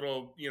backs get a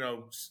little,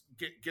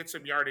 get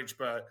some yardage,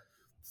 but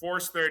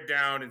force third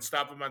down and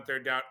stop them on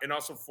third down, and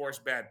also force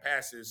bad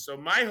passes. So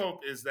my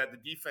hope is that the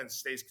defense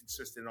stays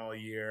consistent all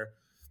year,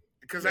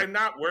 because I'm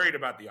not worried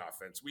about the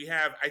offense.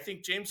 I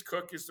think James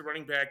Cook is the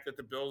running back that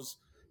the Bills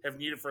have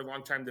needed for a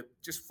long time, that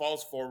just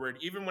falls forward.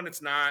 Even when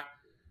it's not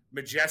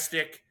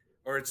majestic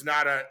or it's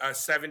not a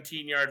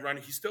 17-yard run,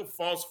 he still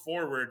falls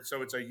forward,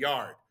 so it's a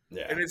yard.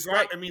 Yeah. And it's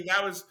not,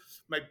 that was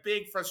my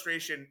big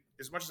frustration.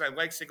 As much as I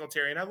like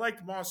Singletary, and I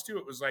liked Moss too,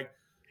 it was like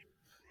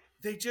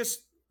they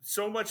just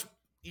so much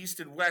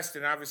East and West,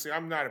 and obviously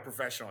I'm not a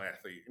professional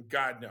athlete,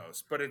 God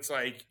knows, but it's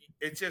like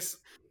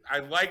I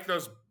like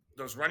those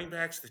running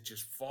backs that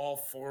just fall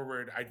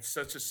forward. It's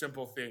such a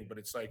simple thing, but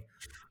it's like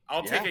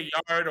I'll take a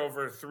yard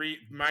over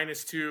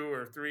 -2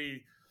 or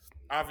 3,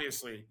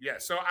 obviously. Yeah,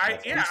 so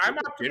I'm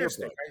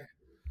optimistic.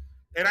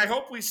 And I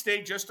hope we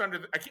stay just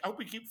under. I hope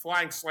we keep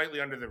flying slightly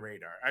under the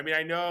radar. I mean,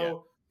 I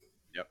know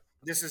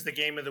this is the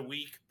game of the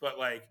week, but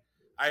like,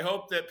 I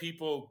hope that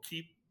people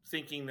keep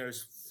thinking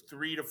there's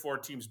 3 to 4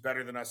 teams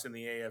better than us in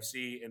the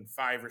AFC and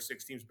 5 or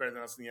 6 teams better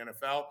than us in the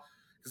NFL,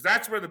 because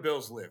that's where the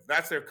Bills live.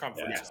 That's their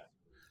comfort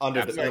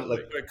zone.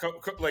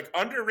 Like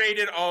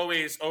underrated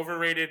always,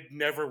 overrated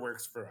never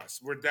works for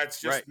us.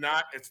 That's just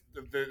not.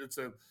 It's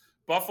a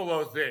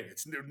Buffalo thing.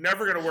 It's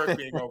never going to work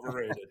being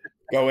overrated.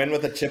 Go in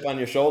with a chip on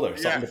your shoulder,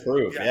 something to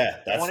prove.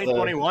 Yeah, that's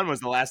 2021 was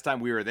the last time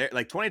we were there.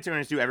 Like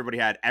 2022, everybody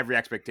had every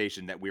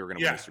expectation that we were going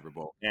to win the Super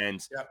Bowl,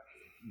 and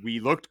we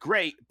looked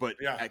great, but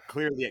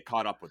clearly it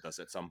caught up with us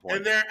at some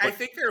point. And I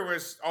think there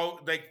was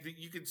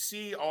you could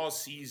see all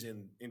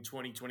season in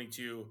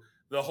 2022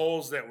 the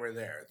holes that were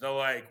there. They're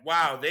like,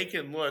 wow, they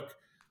can look.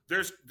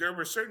 There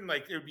were certain,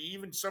 like, there'd be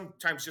even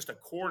sometimes just a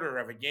quarter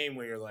of a game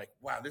where you're like,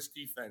 wow, this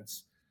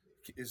defense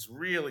is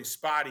really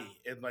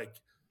spotty and like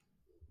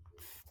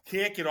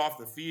can't get off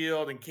the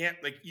field and can't,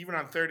 like, even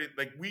on third,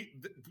 like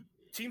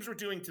teams were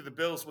doing to the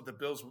Bills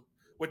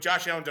what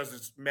Josh Allen does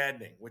is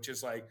maddening, which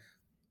is like,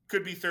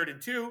 could be 3rd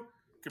and 2,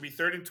 could be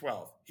 3rd and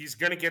 12. He's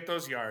going to get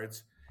those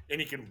yards, and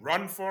he can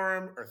run for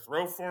him or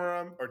throw for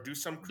him or do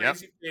some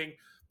crazy thing.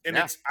 And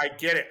I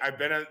get it. I've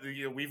been,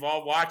 we've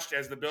all watched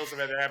as the Bills have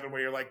had it happen where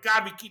you're like,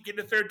 God, we keep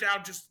getting to 3rd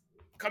down. Just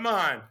come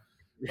on.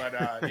 But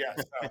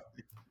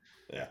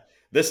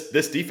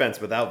This defense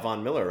without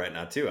Von Miller right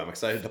now too. I'm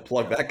excited to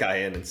plug that guy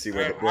in and see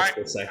where the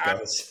Bills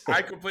goes.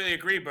 I completely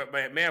agree. But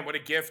man, what a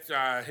gift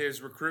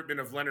his recruitment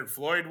of Leonard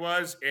Floyd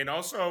was, and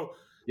also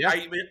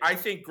I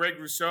think Greg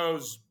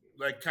Rousseau's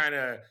like kind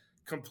of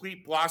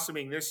complete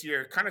blossoming this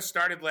year. Kind of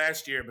started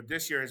last year, but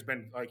this year has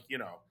been like,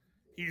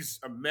 he's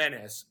a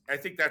menace. I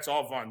think that's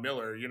all Von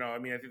Miller. I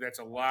think that's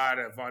a lot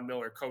of Von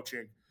Miller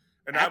coaching.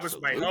 And that was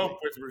my hope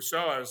with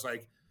Rousseau. I was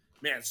like,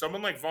 man,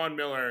 someone like Von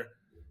Miller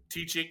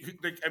teaching.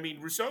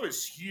 Rousseau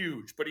is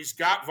huge, but he's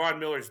got Von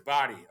Miller's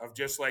body of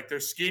just like, they're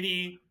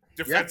skinny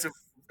defensive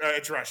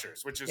edge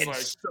rushers, which is it's like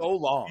so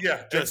long.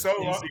 Yeah, just it's so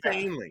long.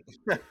 insanely.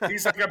 Yeah.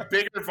 He's like a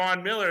bigger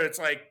Von Miller. It's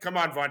like, come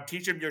on, Von,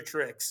 teach him your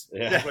tricks.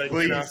 Yeah, like,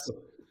 please. You know,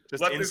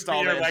 Just let this be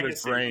install your that into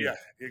his legacy. brain. Yeah,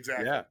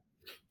 exactly. Yeah.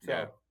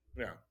 So,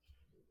 yeah.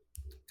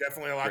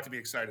 Definitely a lot to be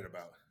excited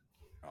about.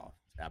 Oh,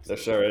 There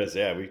absolutely. sure is.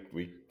 Yeah,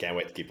 we can't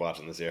wait to keep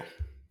watching this year.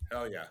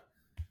 Hell yeah.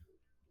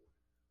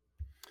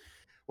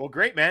 Well,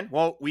 great, man.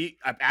 Well,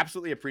 I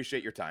absolutely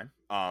appreciate your time.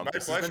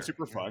 This has been pleasure.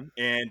 super fun.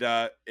 And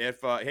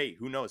if hey,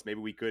 who knows, maybe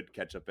we could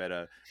catch up at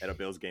a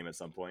Bills game at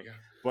some point. Yeah.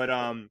 But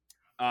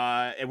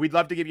and we'd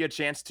love to give you a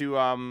chance to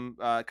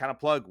kind of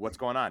plug what's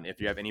going on. If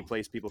you have any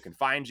place people can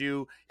find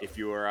you, if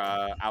you're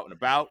out and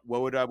about,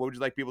 what would you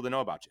like people to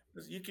know about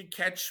you? You can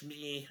catch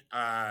me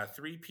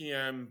 3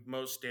 p.m.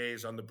 most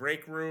days on the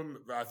Break Room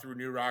through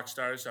New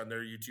Rockstars on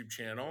their YouTube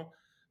channel.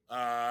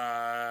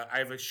 I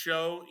have a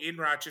show in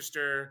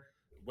Rochester,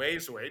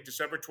 ways away,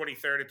 December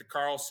 23rd at the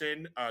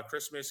Carlson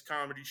Christmas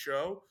comedy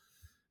show.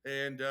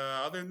 And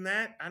other than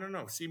that, I don't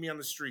know. See me on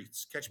the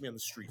streets. Catch me on the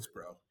streets,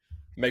 bro.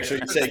 Make sure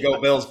you say "Go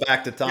Bills"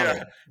 back to Tommy.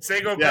 Yeah,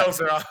 say "Go Bills"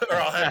 or I'll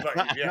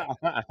headbutt you.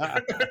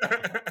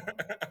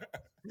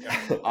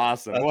 Yeah.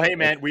 Awesome. Well, hey,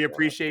 man, we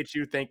appreciate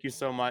you. Thank you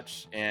so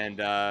much. And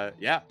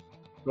yeah,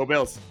 go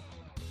Bills.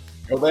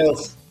 Go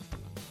Bills.